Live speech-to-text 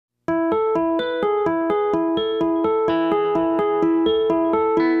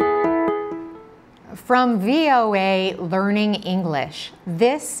From VOA Learning English,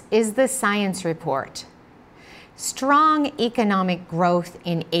 this is the Science Report. Strong economic growth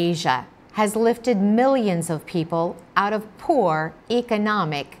in Asia has lifted millions of people out of poor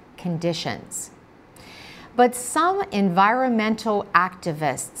economic conditions. But some environmental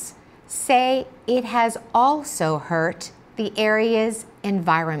activists say it has also hurt the area's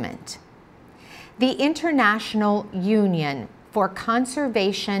environment. The International Union for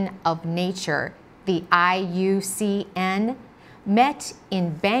Conservation of Nature, the IUCN, met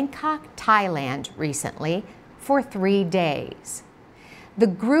in Bangkok, Thailand recently for 3 days. The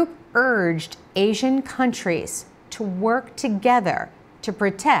group urged Asian countries to work together to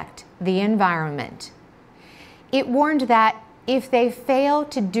protect the environment. It warned that if they fail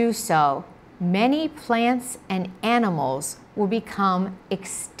to do so, many plants and animals will become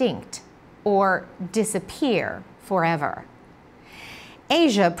extinct or disappear forever.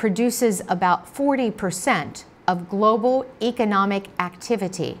 Asia produces about 40% of global economic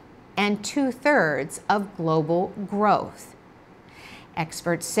activity and 2/3 of global growth.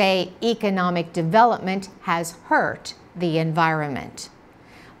 Experts say economic development has hurt the environment.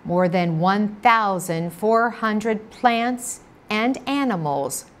 More than 1,400 plants and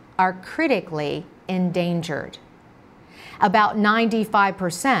animals are critically endangered. About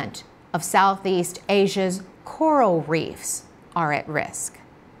 95% of Southeast Asia's coral reefs are at risk.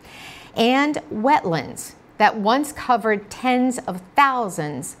 And wetlands that once covered tens of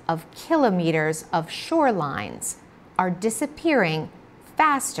thousands of kilometers of shorelines are disappearing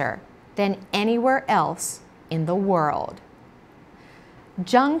faster than anywhere else in the world.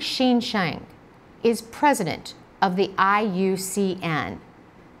 Zhang Xinsheng is president of the IUCN.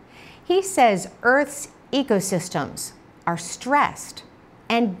 He says Earth's ecosystems are stressed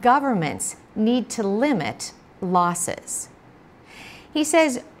and governments need to limit losses. He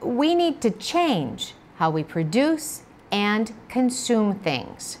says we need to change how we produce and consume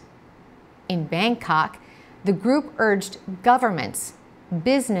things. In Bangkok, the group urged governments,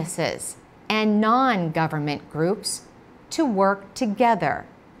 businesses, and non-government groups to work together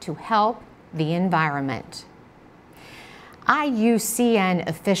to help the environment. IUCN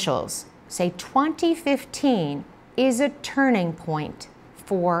officials say 2015 is a turning point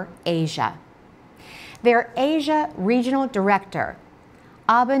for Asia. Their Asia Regional Director,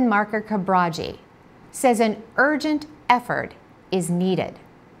 Aban Marker Kabraji, says an urgent effort is needed.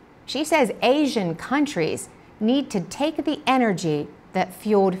 She says Asian countries need to take the energy that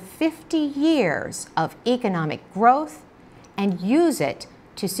fueled 50 years of economic growth and use it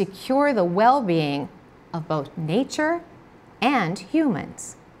to secure the well-being of both nature and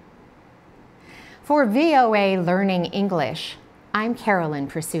humans. For VOA Learning English, I'm Carolyn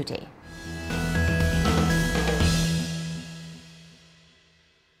Presutti.